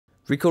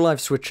RecoLive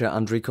Switcher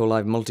and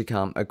RecoLive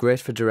MultiCam are great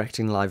for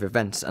directing live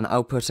events and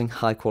outputting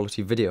high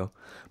quality video,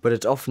 but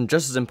it's often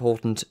just as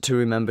important to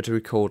remember to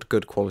record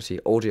good quality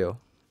audio.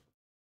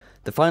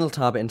 The final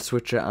tab in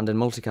Switcher and in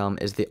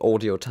MultiCam is the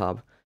Audio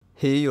tab.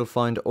 Here you'll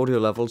find audio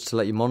levels to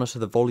let you monitor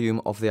the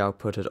volume of the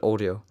outputted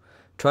audio.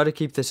 Try to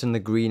keep this in the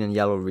green and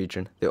yellow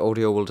region. The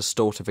audio will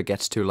distort if it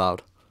gets too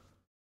loud.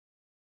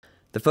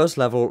 The first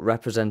level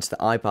represents the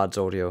iPad's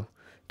audio.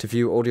 To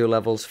view audio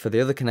levels for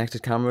the other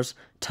connected cameras,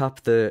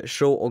 tap the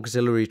Show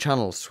Auxiliary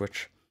Channels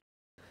switch.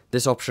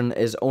 This option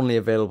is only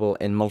available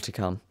in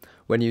MultiCam.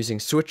 When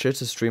using Switcher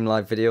to stream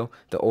live video,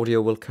 the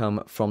audio will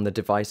come from the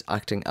device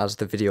acting as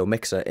the video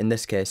mixer, in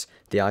this case,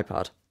 the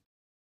iPad.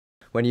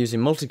 When using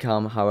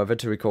MultiCam, however,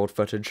 to record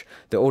footage,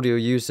 the audio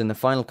used in the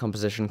final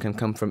composition can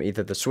come from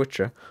either the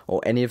Switcher or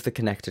any of the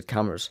connected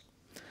cameras.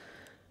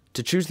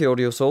 To choose the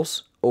audio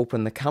source,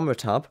 open the Camera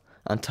tab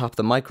and tap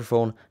the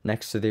microphone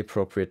next to the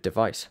appropriate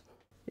device.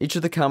 Each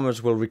of the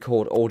cameras will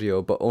record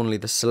audio, but only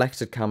the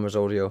selected camera's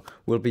audio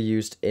will be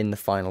used in the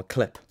final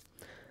clip.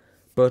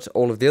 But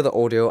all of the other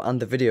audio and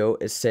the video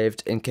is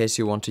saved in case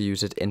you want to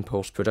use it in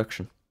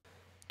post-production.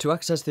 To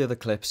access the other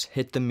clips,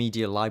 hit the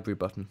Media Library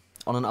button.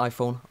 On an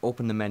iPhone,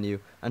 open the menu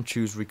and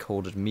choose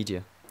Recorded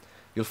Media.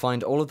 You'll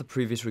find all of the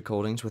previous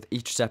recordings with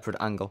each separate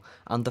angle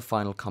and the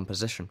final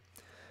composition.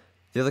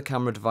 The other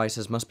camera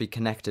devices must be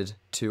connected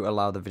to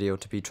allow the video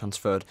to be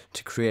transferred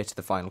to create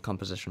the final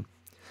composition.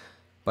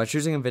 By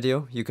choosing a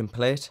video, you can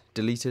play it,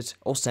 delete it,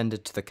 or send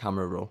it to the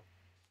camera roll.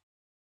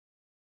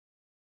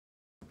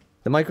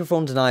 The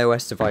microphones in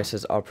iOS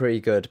devices are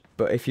pretty good,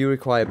 but if you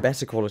require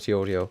better quality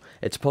audio,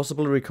 it's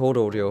possible to record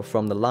audio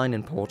from the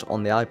line-in port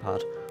on the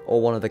iPad,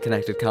 or one of the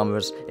connected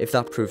cameras if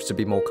that proves to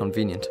be more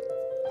convenient.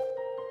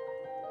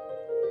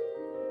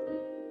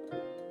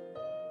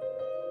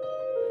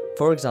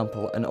 For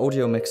example, an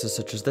audio mixer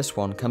such as this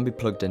one can be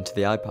plugged into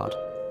the iPad.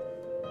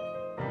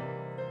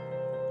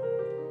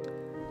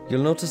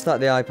 You'll notice that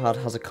the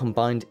iPad has a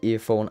combined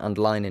earphone and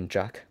line-in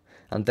jack,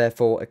 and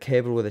therefore a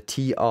cable with a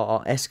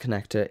TRRS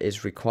connector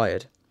is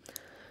required.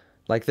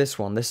 Like this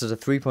one, this is a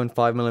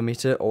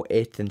 3.5mm or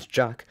 1/8"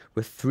 jack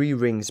with 3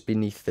 rings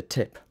beneath the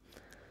tip,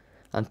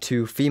 and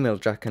 2 female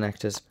jack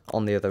connectors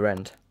on the other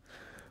end.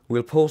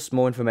 We'll post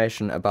more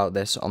information about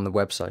this on the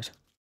website.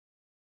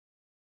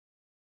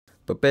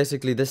 But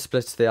basically this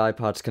splits the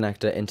iPad's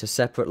connector into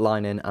separate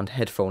line-in and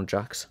headphone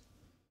jacks.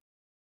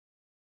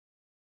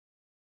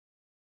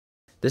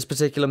 This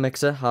particular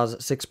mixer has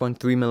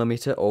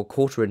 6.3mm or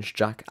 1/4"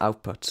 jack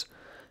outputs.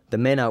 The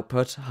main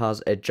output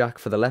has a jack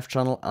for the left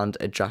channel and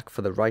a jack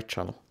for the right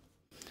channel.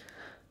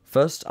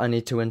 First, I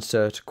need to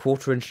insert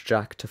 1/4"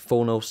 jack to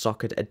phono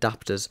socket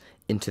adapters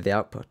into the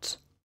outputs.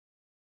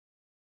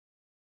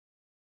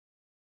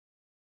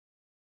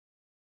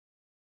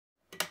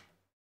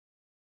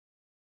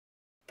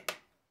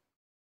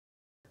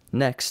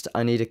 Next,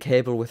 I need a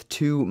cable with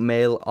 2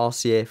 male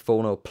RCA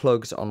phono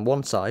plugs on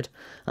one side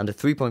and a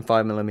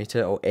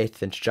 3.5mm or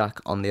 1/8"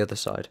 jack on the other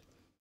side.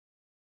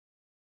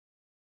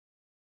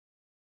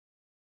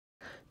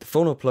 The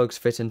phono plugs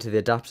fit into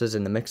the adapters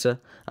in the mixer,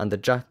 and the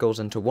jack goes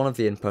into one of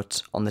the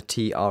inputs on the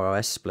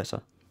TRRS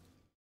splitter.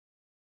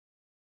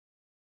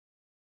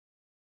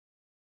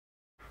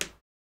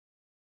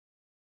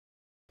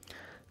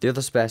 The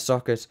other spare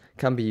socket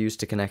can be used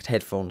to connect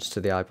headphones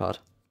to the iPad.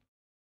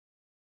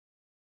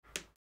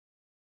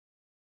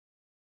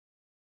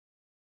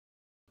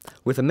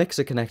 With a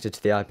mixer connected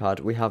to the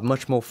iPad, we have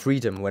much more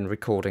freedom when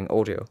recording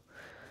audio.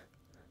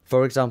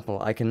 For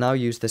example, I can now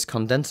use this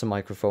condenser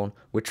microphone,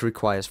 which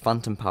requires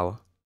phantom power.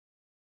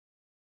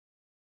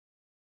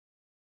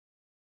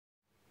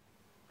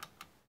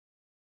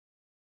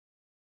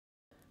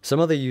 Some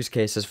other use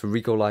cases for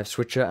RecoLive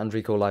Switcher and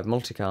RecoLive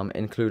MultiCam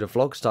include a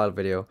vlog-style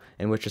video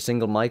in which a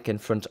single mic in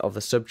front of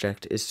the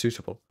subject is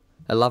suitable.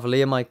 A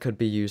lavalier mic could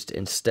be used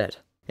instead.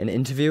 An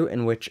interview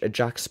in which a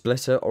jack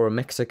splitter or a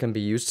mixer can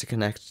be used to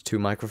connect 2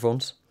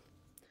 microphones.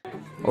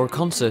 Or a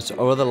concert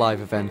or other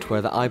live event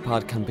where the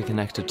iPad can be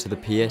connected to the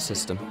PA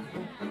system.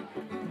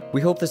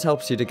 We hope this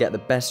helps you to get the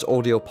best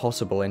audio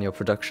possible in your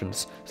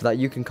productions, so that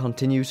you can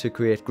continue to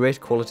create great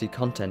quality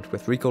content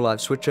with RecoLive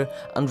Switcher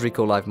and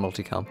RecoLive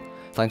MultiCam.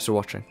 Thanks for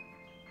watching.